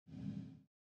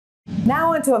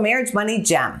Now into a marriage money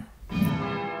gem.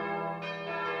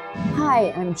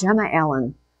 Hi, I'm Gemma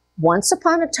Allen. Once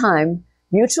upon a time,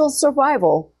 mutual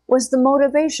survival was the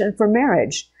motivation for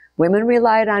marriage. Women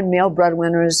relied on male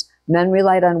breadwinners, men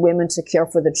relied on women to care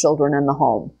for the children in the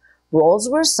home. Roles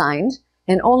were assigned,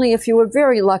 and only if you were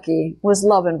very lucky was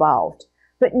love involved.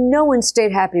 But no one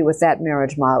stayed happy with that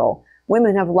marriage model.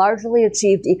 Women have largely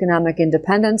achieved economic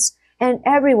independence, and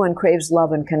everyone craves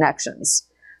love and connections.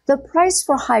 The price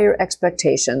for higher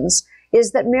expectations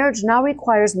is that marriage now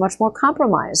requires much more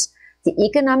compromise. The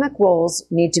economic roles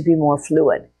need to be more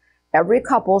fluid. Every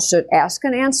couple should ask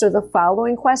and answer the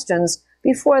following questions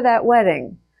before that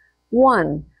wedding.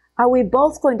 1. Are we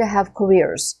both going to have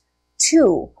careers?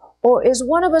 2. Or is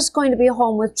one of us going to be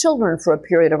home with children for a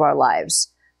period of our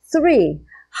lives? 3.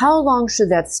 How long should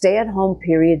that stay-at-home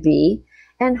period be?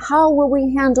 And how will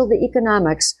we handle the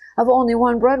economics of only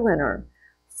one breadwinner?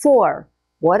 4.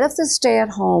 What if the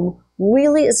stay-at-home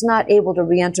really is not able to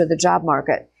re-enter the job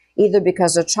market, either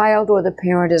because a child or the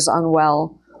parent is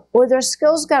unwell, or their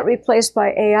skills got replaced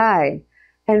by AI?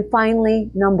 And finally,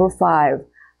 number 5,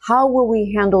 how will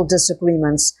we handle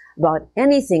disagreements about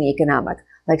anything economic,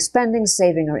 like spending,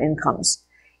 saving, or incomes?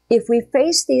 If we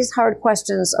face these hard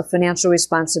questions of financial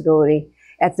responsibility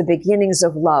at the beginnings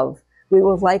of love, we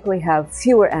will likely have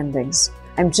fewer endings.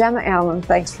 I'm Gemma Allen.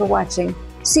 Thanks for watching.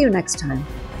 See you next time.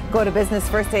 Go to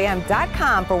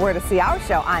businessfirstam.com for where to see our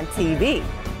show on TV.